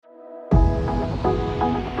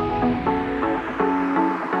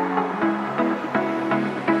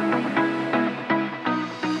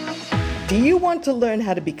want to learn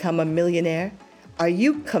how to become a millionaire? Are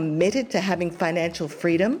you committed to having financial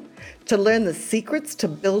freedom? To learn the secrets to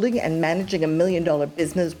building and managing $1 million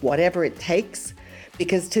business, whatever it takes?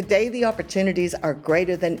 Because today the opportunities are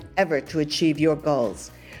greater than ever to achieve your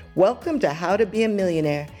goals. Welcome to How to Be a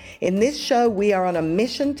Millionaire. In this show, we are on a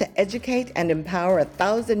mission to educate and empower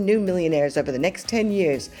 1,000 new millionaires over the next 10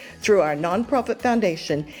 years through our nonprofit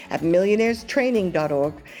foundation at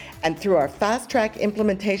millionairestraining.org and through our fast-track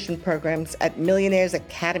implementation programs at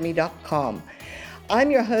millionairesacademy.com.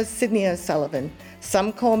 I'm your host, Sydney O'Sullivan.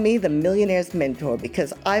 Some call me the Millionaire's Mentor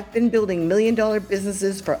because I've been building million-dollar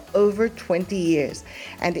businesses for over 20 years.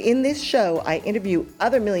 And in this show, I interview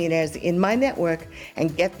other millionaires in my network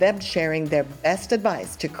and get them sharing their best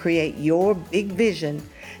advice to create your big vision,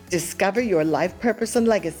 discover your life purpose and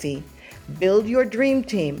legacy, build your dream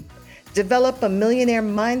team, develop a millionaire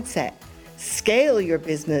mindset, scale your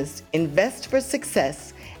business, invest for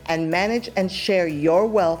success, and manage and share your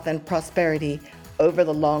wealth and prosperity over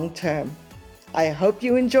the long term. I hope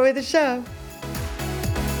you enjoy the show.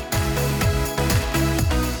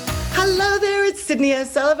 Hello there, it's Sydney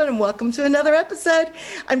O'Sullivan, and welcome to another episode.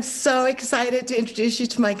 I'm so excited to introduce you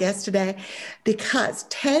to my guest today because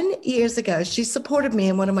 10 years ago, she supported me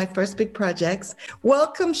in one of my first big projects.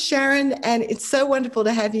 Welcome, Sharon, and it's so wonderful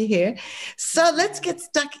to have you here. So let's get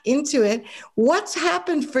stuck into it. What's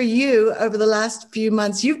happened for you over the last few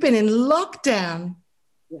months? You've been in lockdown.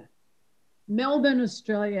 Melbourne,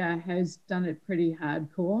 Australia has done it pretty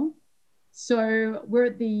hardcore. So we're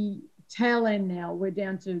at the tail end now. We're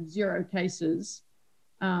down to 0 cases.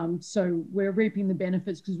 So we're reaping the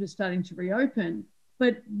benefits because we're starting to reopen.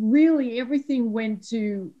 But really everything went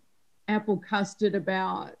to apple custard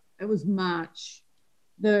about, it was March.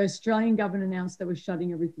 The Australian government announced they were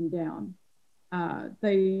shutting everything down.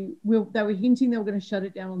 They were hinting they were going to shut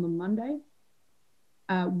it down on the Monday.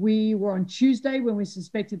 We were on Tuesday when we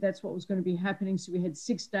suspected that's what was going to be happening. So we had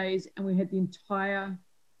 6 days and we had the entire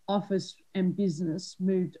office and business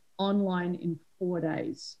moved online in 4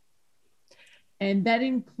 days. And that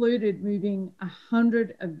included moving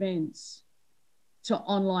 100 events to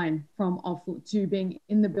online to being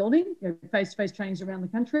in the building, face-to-face trainings around the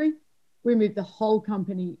country. We moved the whole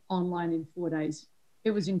company online in 4 days.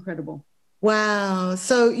 It was incredible. Wow.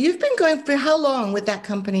 So you've been going for how long with that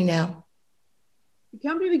company now? The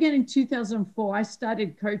company began in 2004. I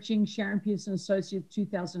started coaching Sharon Pearson Associates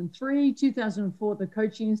 2003. 2004, the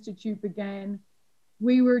Coaching Institute began.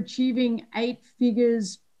 We were achieving 8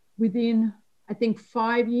 figures within, I think,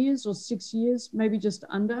 5 years or 6 years, maybe just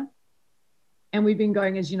under. And we've been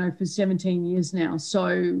going, as you know, for 17 years now.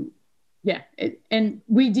 So, yeah, and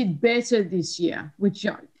we did better this year, which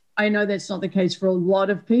I know that's not the case for a lot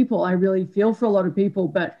of people. I really feel for a lot of people,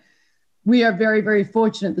 but we are very, very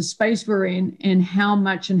fortunate the space we're in and how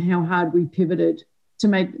much and how hard we pivoted to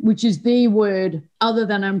make, which is the word other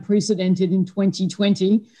than unprecedented in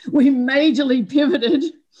 2020. We majorly pivoted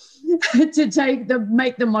to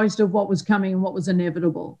make the most of what was coming and what was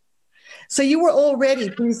inevitable. So you were already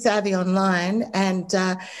pretty savvy online, and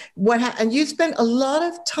and you spent a lot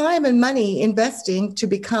of time and money investing to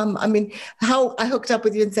become. I mean, how I hooked up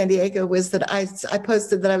with you in San Diego was that I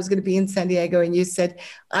posted that I was going to be in San Diego, and you said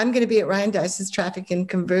I'm going to be at Ryan Deiss's traffic and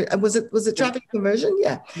conversion. Was it traffic conversion?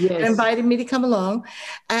 Yeah. Yes. And invited me to come along,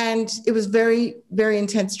 and it was very, very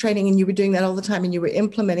intense training, and you were doing that all the time, and you were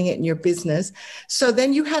implementing it in your business. So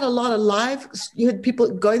then you had a lot of you had people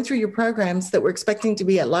going through your programs that were expecting to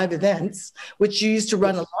be at live events, which you used to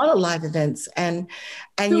run a lot of live events, and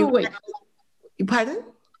you pardon?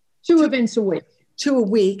 2 events a week. 2 a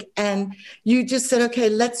week, and you just said, okay,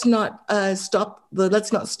 let's not stop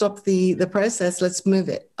the process. Let's move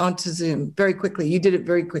it onto Zoom very quickly. You did it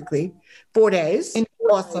very quickly, 4 days.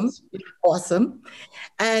 Awesome.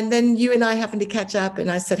 And then you and I happened to catch up,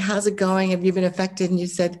 and I said, how's it going? Have you been affected? And you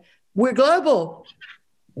said, we're global.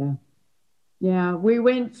 Yeah. We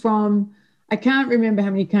went from, I can't remember how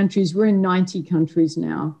many countries. We're in 90 countries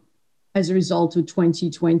now as a result of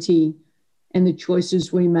 2020 and the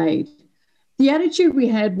choices we made. The attitude we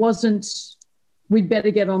had wasn't, we'd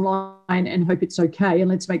better get online and hope it's okay and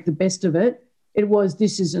let's make the best of it. It was,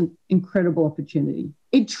 this is an incredible opportunity.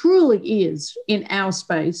 It truly is, in our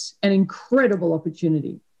space, an incredible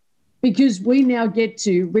opportunity because we now get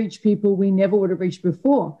to reach people we never would have reached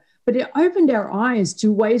before. But it opened our eyes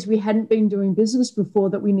to ways we hadn't been doing business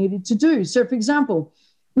before that we needed to do. So, for example,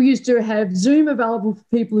 we used to have Zoom available for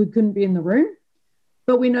people who couldn't be in the room,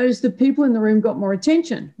 but we noticed that people in the room got more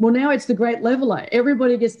attention. Well, now it's the great leveler.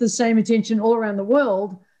 Everybody gets the same attention all around the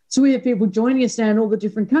world. So we have people joining us now in all the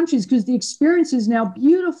different countries because the experience is now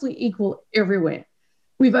beautifully equal everywhere.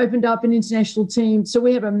 We've opened up an international team. So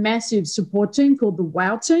we have a massive support team called the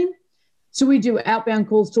WOW team. So we do outbound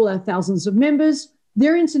calls to all our thousands of members.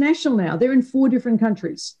 They're international now. They're in 4 different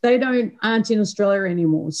countries. They aren't in Australia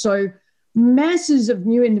anymore. So masses of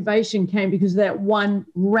new innovation came because of that one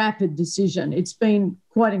rapid decision. It's been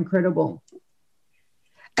quite incredible.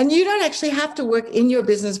 And you don't actually have to work in your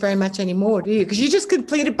business very much anymore, do you? Because you just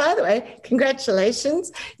completed, by the way, congratulations.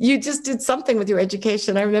 You just did something with your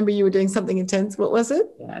education. I remember you were doing something intense. What was it?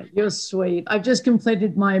 Yeah, you're sweet. I've just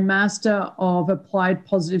completed my Master of Applied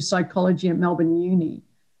Positive Psychology at Melbourne Uni.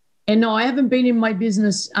 And no, I haven't been in my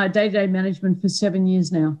business day-to-day management for 7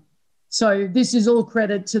 years now. So this is all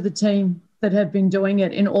credit to the team that have been doing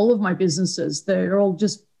it in all of my businesses. They're all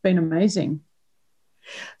just been amazing.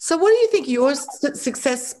 So what do you think your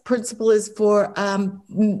success principle is for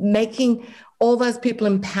making all those people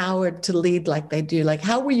empowered to lead like they do? Like,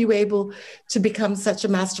 how were you able to become such a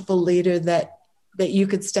masterful leader that you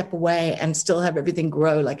could step away and still have everything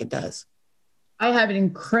grow like it does? I have an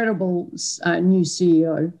incredible new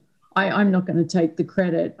CEO. I'm not going to take the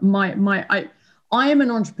credit. I am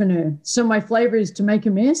an entrepreneur. So my flavor is to make a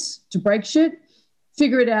mess, to break shit,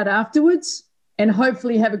 figure it out afterwards, and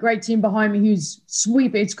hopefully have a great team behind me who's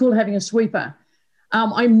sweeper. It's called having a sweeper.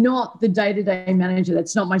 I'm not the day-to-day manager.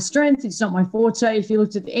 That's not my strength. It's not my forte. If you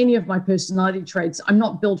looked at any of my personality traits, I'm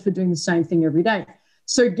not built for doing the same thing every day.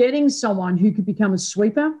 So getting someone who could become a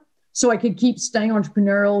sweeper so I could keep staying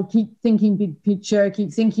entrepreneurial, keep thinking big picture,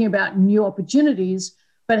 keep thinking about new opportunities,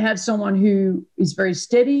 but have someone who is very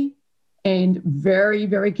steady and very,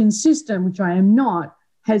 very consistent, which I am not,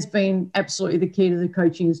 has been absolutely the key to the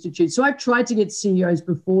Coaching Institute. So I've tried to get CEOs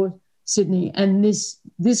before, Sydney, and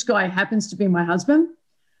this guy happens to be my husband,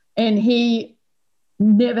 and he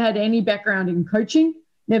never had any background in coaching,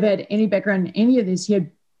 never had any background in any of this. He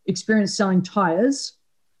had experience selling tires,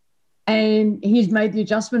 and he's made the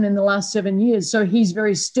adjustment in the last 7 years. So he's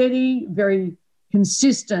very steady, very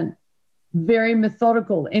consistent, very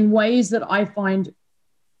methodical in ways that I find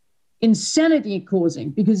insanity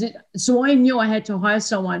causing, so I knew I had to hire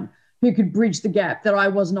someone who could bridge the gap that I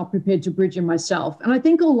was not prepared to bridge in myself. And I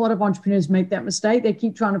think a lot of entrepreneurs make that mistake. They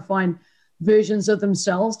keep trying to find versions of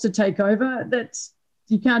themselves to take over.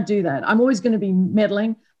 You can't do that. I'm always going to be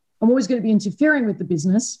meddling. I'm always going to be interfering with the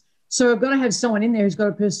business. So I've got to have someone in there who's got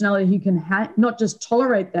a personality who can not just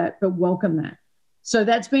tolerate that, but welcome that. So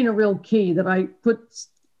that's been a real key that I put.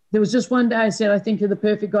 There was just one day I said, I think you're the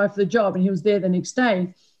perfect guy for the job. And he was there the next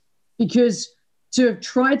day. Because to have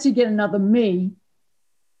tried to get another me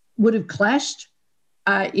would have clashed.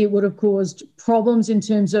 It would have caused problems in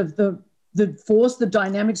terms of the force, the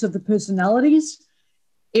dynamics of the personalities.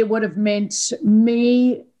 It would have meant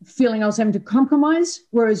me feeling I was having to compromise,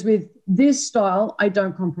 whereas with this style, I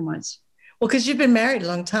don't compromise. Well, because you've been married a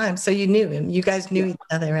long time, so you knew him. You guys knew each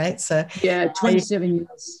other, right? So yeah, 27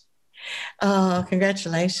 years. Oh,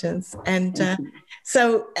 congratulations. And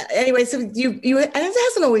so anyway, so you and it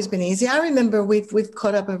hasn't always been easy. I remember we've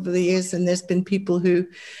caught up over the years, and there's been people who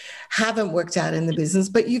haven't worked out in the business,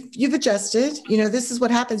 but you've adjusted. You know, this is what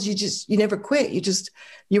happens. You never quit.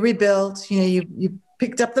 You rebuild. You know, you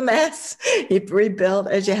picked up the mess, you've rebuilt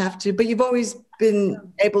as you have to, but you've always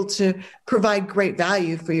been able to provide great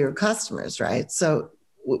value for your customers, right? So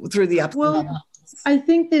through the ups and downs. I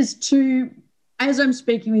think there's two. As I'm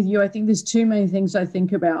speaking with you, I think there's too many things I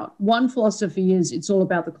think about. One philosophy is it's all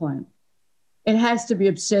about the client. It has to be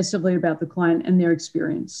obsessively about the client and their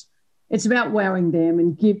experience. It's about wowing them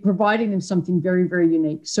and providing them something very, very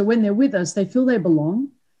unique. So when they're with us, they feel they belong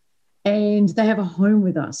and they have a home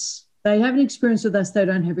with us. They have an experience with us they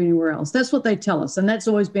don't have anywhere else. That's what they tell us. And that's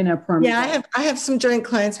always been our primary. Yeah, I have some joint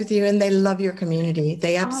clients with you, and they love your community.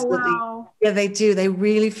 They absolutely, yeah, they do. They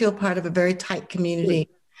really feel part of a very tight community.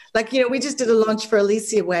 Like, you know, we just did a launch for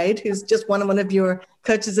Alicia Wade, who's just won one of your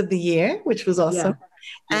Coaches of the Year, which was awesome.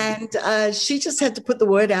 Yeah. And she just had to put the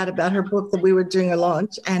word out about her book that we were doing a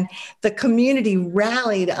launch, and the community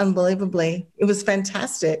rallied unbelievably. It was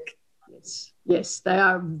fantastic. Yes, they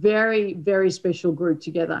are a very, very special group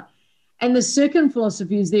together. And the second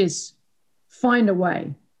philosophy is this: find a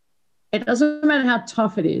way. It doesn't matter how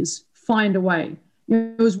tough it is, find a way.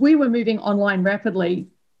 You know, as we were moving online rapidly,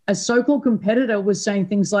 a so-called competitor was saying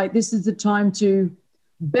things like, this is the time to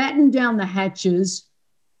batten down the hatches,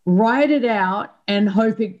 ride it out, and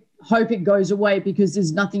hope it goes away because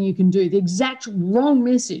there's nothing you can do. The exact wrong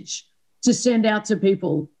message to send out to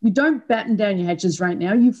people. You don't batten down your hatches right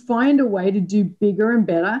now. You find a way to do bigger and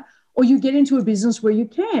better, or you get into a business where you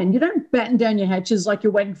can. You don't batten down your hatches like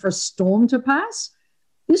you're waiting for a storm to pass.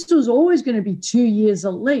 This was always going to be 2 years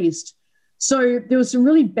at least. So there was some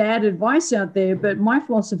really bad advice out there, but my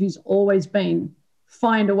philosophy has always been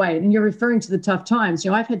find a way. And you're referring to the tough times.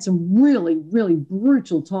 I've had some really, really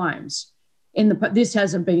brutal times this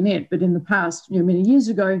hasn't been it, but in the past, many years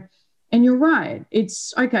ago. And you're right.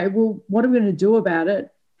 It's okay. Well, what are we going to do about it?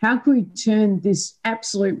 How can we turn this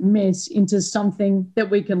absolute mess into something that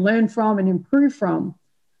we can learn from and improve from?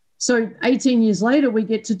 So 18 years later, we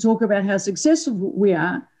get to talk about how successful we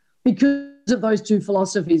are because of those two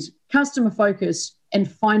philosophies: customer focus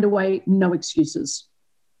and find a way, no excuses.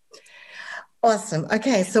 Awesome.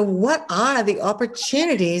 Okay, so what are the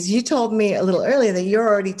opportunities? You told me a little earlier that you're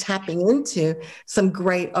already tapping into some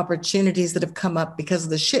great opportunities that have come up because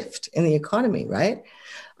of the shift in the economy, right?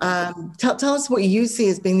 Tell us what you see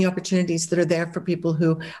as being the opportunities that are there for people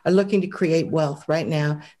who are looking to create wealth right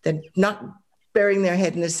now. They're not burying their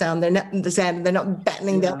head in the sand. They're not in the sand. They're not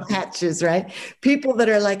battening their hatches, right? People that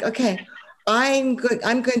are like, okay, I'm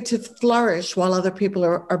going to flourish while other people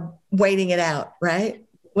are waiting it out, right?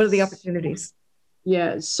 What are the opportunities?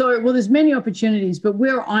 Yeah, so, well, there's many opportunities, but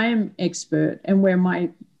where I'm expert and where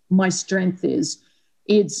my strength is,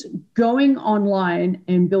 it's going online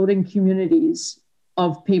and building communities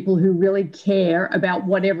of people who really care about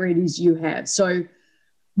whatever it is you have. So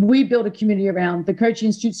we build a community around the Coach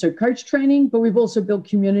Institute, so coach training, but we've also built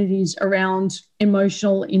communities around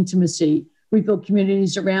emotional intimacy. We build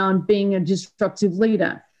communities around being a disruptive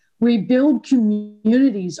leader. We build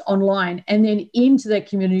communities online, and then into that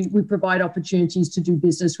community, we provide opportunities to do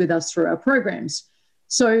business with us through our programs.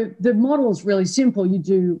 So the model is really simple. You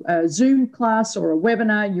do a Zoom class or a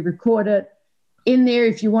webinar, you record it. In there,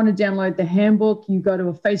 if you want to download the handbook, you go to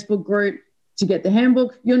a Facebook group to get the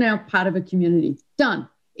handbook. You're now part of a community. Done.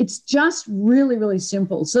 It's just really, really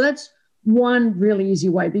simple. So that's one really easy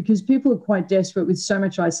way, because people are quite desperate with so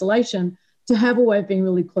much isolation to have a way of being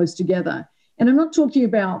really close together. And I'm not talking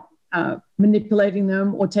about manipulating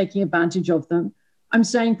them or taking advantage of them. I'm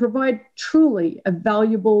saying provide truly a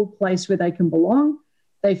valuable place where they can belong.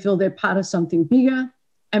 They feel they're part of something bigger,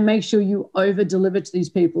 and make sure you over deliver to these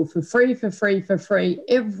people for free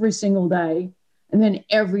every single day. And then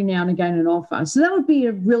every now and again an offer. So that would be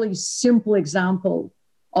a really simple example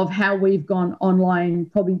of how we've gone online,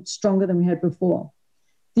 probably stronger than we had before.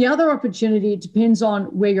 The other opportunity, it depends on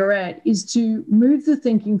where you're at, is to move the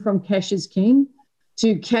thinking from cash is king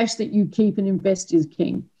to cash that you keep and invest is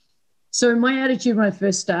king. So my attitude when I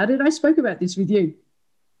first started, I spoke about this with you.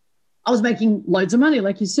 I was making loads of money,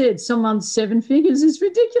 like you said, some months 7 figures. It's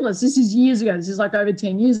ridiculous. This is years ago. This is like over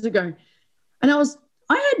 10 years ago. And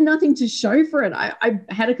I had nothing to show for it. I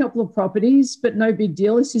had a couple of properties, but no big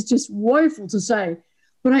deal. This is just woeful to say.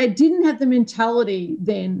 But I didn't have the mentality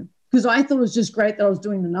then, because I thought it was just great that I was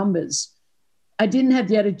doing the numbers. I didn't have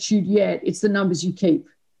the attitude yet. It's the numbers you keep.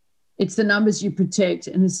 It's the numbers you protect,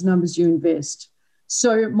 and it's the numbers you invest.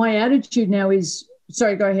 So my attitude now is,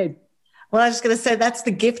 sorry, go ahead. Well, I was going to say that's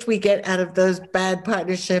the gift we get out of those bad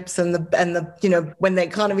partnerships and the when the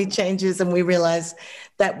economy changes and we realize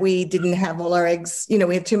that we didn't have all our eggs, we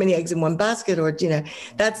have too many eggs in one basket, or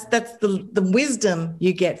that's the wisdom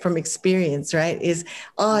you get from experience, right? Is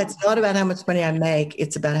it's not about how much money I make,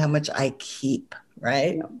 it's about how much I keep,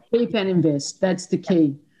 right? Yeah, keep and invest. That's the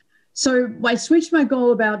key. So I switched my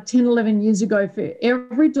goal about 10, 11 years ago. For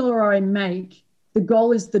every dollar I make, the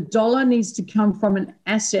goal is the dollar needs to come from an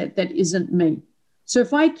asset that isn't me. So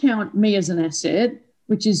if I count me as an asset,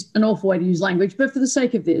 which is an awful way to use language, but for the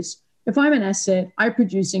sake of this, if I'm an asset, I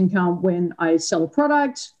produce income when I sell a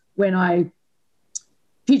product, when I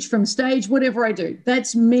pitch from stage, whatever I do.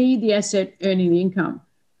 That's me, the asset, earning the income.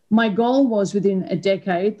 My goal was within a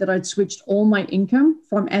decade that I'd switched all my income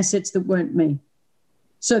from assets that weren't me.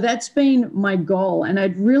 So that's been my goal. And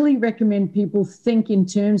I'd really recommend people think in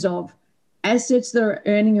terms of assets that are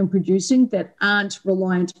earning and producing that aren't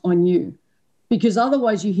reliant on you, because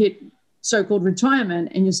otherwise you hit so-called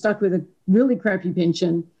retirement and you're stuck with a really crappy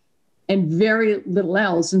pension and very little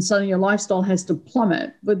else, and suddenly your lifestyle has to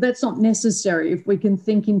plummet. But that's not necessary if we can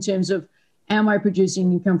think in terms of, am I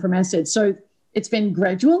producing income from assets? So it's been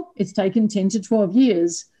gradual. It's taken 10 to 12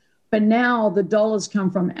 years, but now the dollars come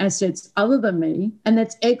from assets other than me, and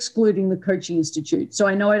that's excluding the Coaching Institute. So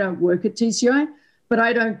I know I don't work at TCI, but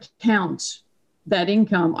I don't count that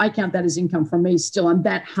income. I count that as income from me still. I'm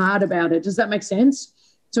that hard about it. Does that make sense?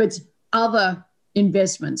 So it's other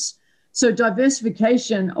investments. So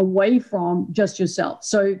diversification away from just yourself.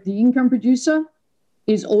 So the income producer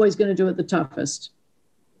is always going to do it the toughest.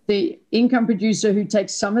 The income producer who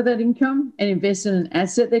takes some of that income and invests in an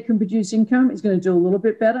asset that can produce income is going to do a little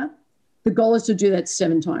bit better. The goal is to do that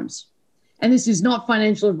 7 times. And this is not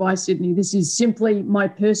financial advice, Sydney. This is simply my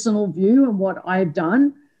personal view, and what I've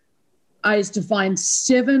done is to find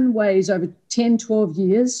 7 ways over 10, 12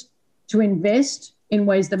 years to invest in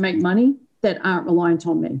ways that make money that aren't reliant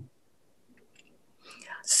on me.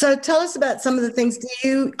 So tell us about some of the things.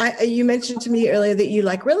 You mentioned to me earlier that you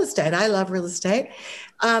like real estate. I love real estate.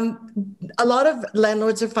 A lot of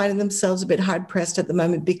landlords are finding themselves a bit hard pressed at the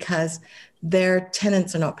moment because their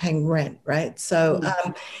tenants are not paying rent, right? So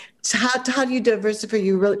how do you diversify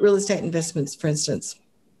your real estate investments, for instance?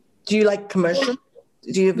 Do you like commercial?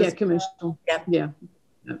 Do you have commercial. Yeah.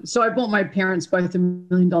 So I bought my parents both $1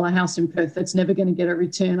 million house in Perth. That's never going to get a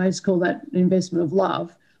return. I just call that an investment of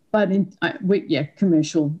love. But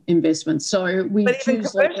commercial investments. So we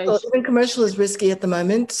choose location. Even commercial is risky at the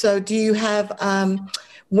moment. So do you have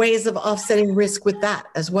ways of offsetting risk with that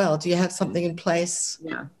as well? Do you have something in place?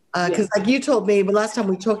 Yeah. Because like you told me, the last time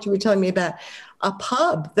we talked, you were telling me about a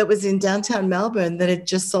pub that was in downtown Melbourne that had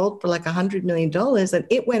just sold for like $100 million, and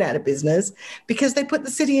it went out of business because they put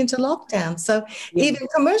the city into lockdown. So even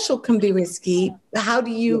commercial can be risky. How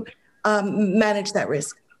do you manage that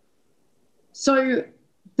risk? So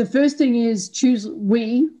the first thing is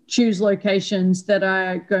we choose locations that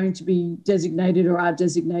are going to be designated or are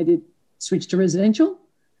designated switch to residential.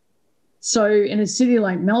 So in a city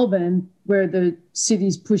like Melbourne, where the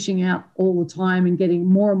city's pushing out all the time and getting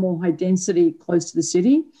more and more high density close to the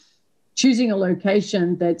city, choosing a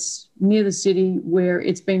location that's near the city where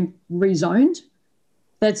it's been rezoned,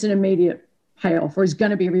 that's an immediate payoff, or is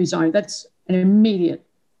going to be rezoned. That's an immediate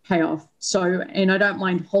payoff. So, and I don't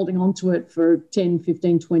mind holding on to it for 10,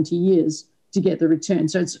 15, 20 years to get the return.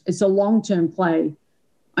 So it's a long-term play.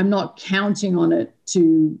 I'm not counting on it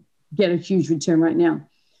to get a huge return right now.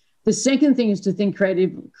 The second thing is to think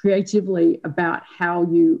creatively about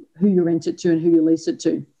who you rent it to and who you lease it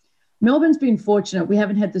to. Melbourne's been fortunate. We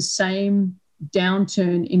haven't had the same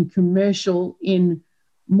downturn in commercial in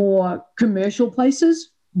more commercial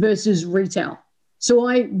places versus retail. So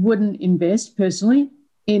I wouldn't invest personally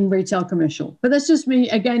in retail commercial. But that's just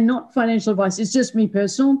me. Again, not financial advice. It's just me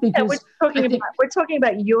personal. Because we're talking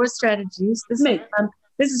about your strategies. This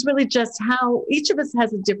is really just how each of us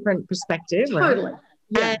has a different perspective, right? Totally.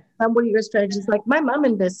 Yeah. And what are your strategies? Like my mum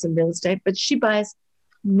invests in real estate, but she buys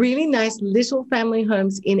really nice little family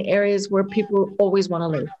homes in areas where people always want to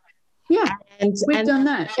live. Yeah, we've done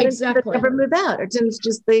that. Exactly. Never move out. Or it's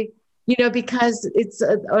just because it's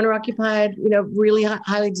owner-occupied, really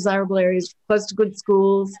highly desirable areas, close to good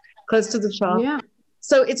schools, close to the shop. Yeah.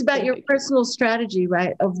 So it's about your personal strategy,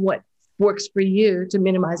 right, of what works for you to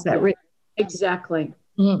minimize that risk. Exactly.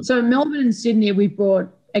 Mm. So Melbourne and Sydney, we brought,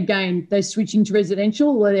 again, they're switching to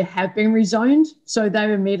residential where they have been rezoned. So they've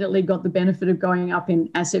immediately got the benefit of going up in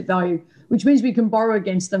asset value, which means we can borrow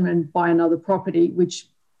against them and buy another property, which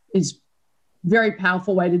is a very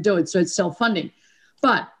powerful way to do it. So it's self-funding.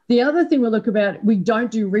 But the other thing we look about, we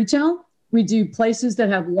don't do retail. We do places that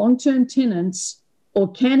have long-term tenants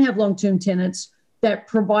or can have long-term tenants that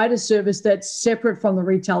provide a service that's separate from the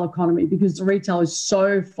retail economy, because the retail is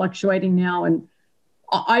so fluctuating now. And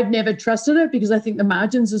I've never trusted it because I think the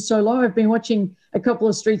margins are so low. I've been watching a couple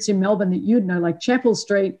of streets in Melbourne that you'd know, like Chapel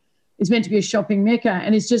Street is meant to be a shopping mecca.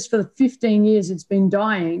 And it's just for 15 years it's been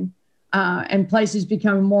dying and places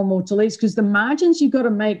becoming more and more to lease because the margins you've got to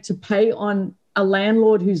make to pay on a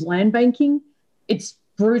landlord who's land banking, it's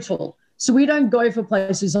brutal. So we don't go for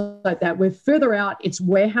places like that. We're further out. It's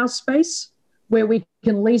warehouse space where we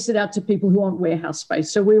can lease it out to people who want warehouse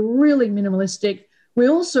space. So we're really minimalistic. We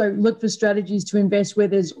also look for strategies to invest where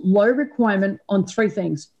there's low requirement on three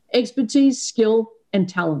things: expertise, skill, and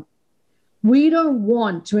talent. We don't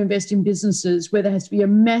want to invest in businesses where there has to be a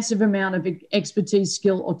massive amount of expertise,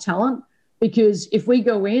 skill, or talent, because if we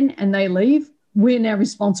go in and they leave, we're now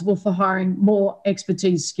responsible for hiring more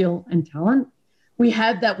expertise, skill, and talent. We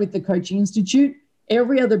have that with the Coaching Institute.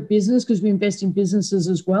 Every other business, because we invest in businesses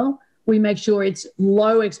as well, we make sure it's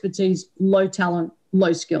low expertise, low talent,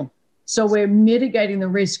 low skill. So we're mitigating the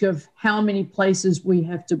risk of how many places we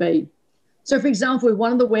have to be. So, for example, with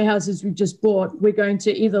one of the warehouses we just bought, we're going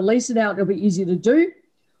to either lease it out, it'll be easy to do,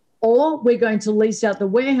 or we're going to lease out the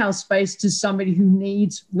warehouse space to somebody who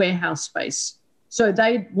needs warehouse space. So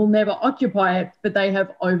they will never occupy it, but they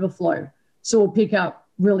have overflow. So we'll pick up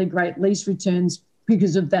really great lease returns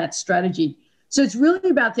because of that strategy. So it's really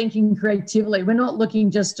about thinking creatively. We're not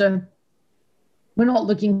looking for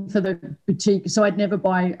the boutique. So I'd never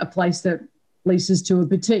buy a place that leases to a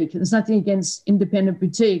boutique. There's nothing against independent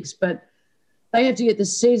boutiques, but they have to get the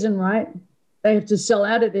season right. They have to sell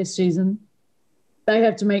out of their season. They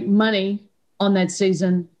have to make money on that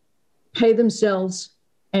season, pay themselves,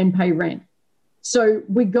 and pay rent. So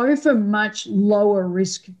we go for much lower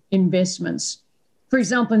risk investments. For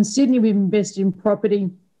example, in Sydney, we've invested in property,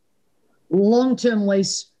 long-term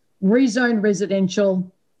lease, rezoned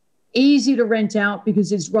residential, easy to rent out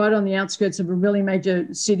because it's right on the outskirts of a really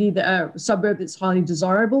major city, suburb that's highly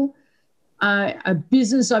desirable. A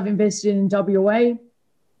business I've invested in WA,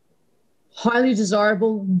 highly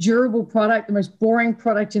desirable, durable product, the most boring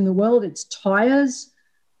product in the world. It's tires.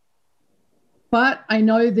 But I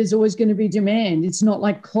know there's always going to be demand. It's not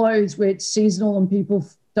like clothes where it's seasonal and people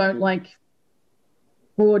don't like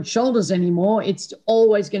broad shoulders anymore. It's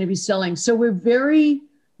always going to be selling. So we're very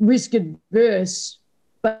risk adverse,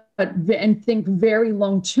 and think very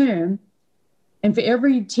long term. And for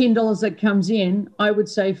every $10 that comes in, I would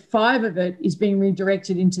say 5 of it is being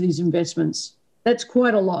redirected into these investments. That's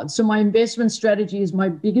quite a lot. So my investment strategy is my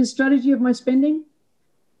biggest strategy of my spending.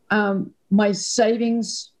 My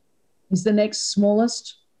savings is the next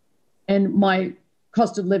smallest, and my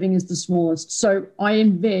cost of living is the smallest. So I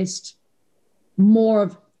invest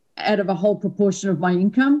more out of a whole proportion of my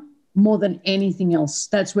income more than anything else.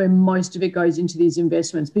 That's where most of it goes into these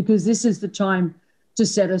investments, because this is the time to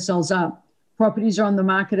set ourselves up. Properties are on the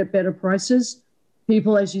market at better prices.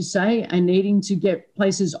 People, as you say, are needing to get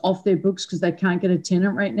places off their books because they can't get a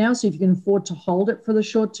tenant right now. So if you can afford to hold it for the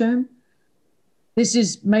short term, this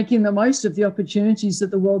is making the most of the opportunities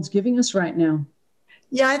that the world's giving us right now.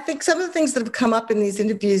 Yeah, I think some of the things that have come up in these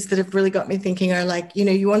interviews that have really got me thinking are like,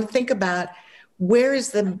 you want to think about where is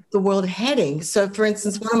the world heading? So, for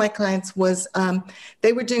instance, one of my clients was,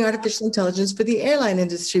 they were doing artificial intelligence for the airline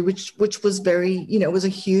industry, which was very, was a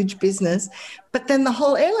huge business. But then the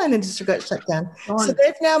whole airline industry got shut down. So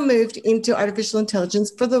they've now moved into artificial intelligence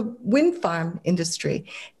for the wind farm industry,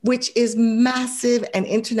 which is massive and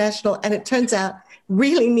international. And it turns out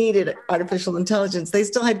really needed artificial intelligence. They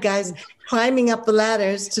still had guys climbing up the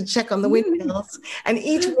ladders to check on the windmills, and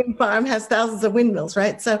each wind farm has thousands of windmills,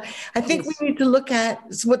 right? So I think we need to look at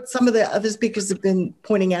what some of the other speakers have been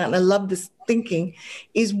pointing out, and I love this thinking,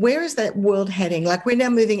 is where is that world heading? Like, we're now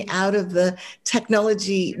moving out of the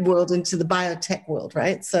technology world into the biotech world,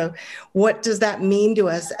 right? So what does that mean to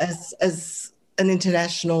us as an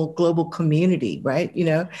international global community, right?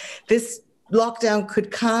 This lockdown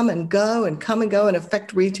could come and go and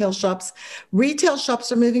affect retail shops. Retail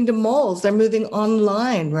shops are moving to malls. They're moving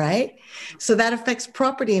online, right? So that affects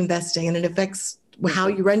property investing, and it affects how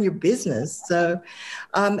you run your business. So,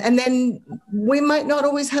 and then we might not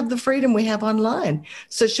always have the freedom we have online.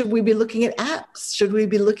 So should we be looking at apps? Should we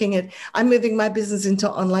be looking at, I'm moving my business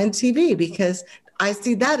into online TV because I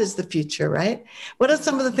see that as the future, right? What are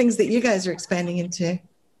some of the things that you guys are expanding into?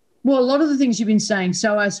 Well, a lot of the things you've been saying.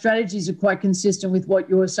 So our strategies are quite consistent with what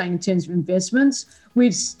you're saying in terms of investments.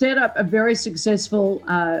 We've set up a very successful,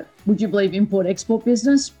 would you believe, import-export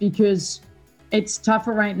business, because it's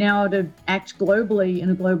tougher right now to act globally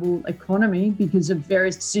in a global economy because of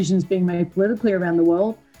various decisions being made politically around the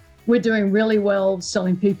world. We're doing really well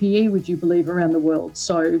selling PPE, would you believe, around the world.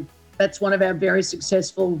 So that's one of our very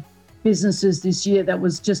successful businesses this year that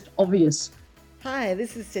was just obvious. Hi,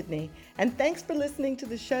 this is Sydney, and thanks for listening to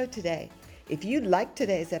the show today. If you liked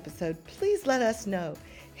today's episode, please let us know.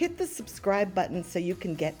 Hit the subscribe button so you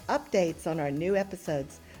can get updates on our new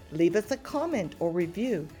episodes. Leave us a comment or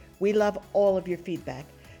review. We love all of your feedback.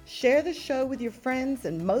 Share the show with your friends,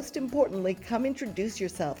 and most importantly, come introduce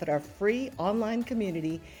yourself at our free online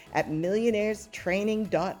community at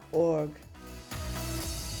millionairestraining.org.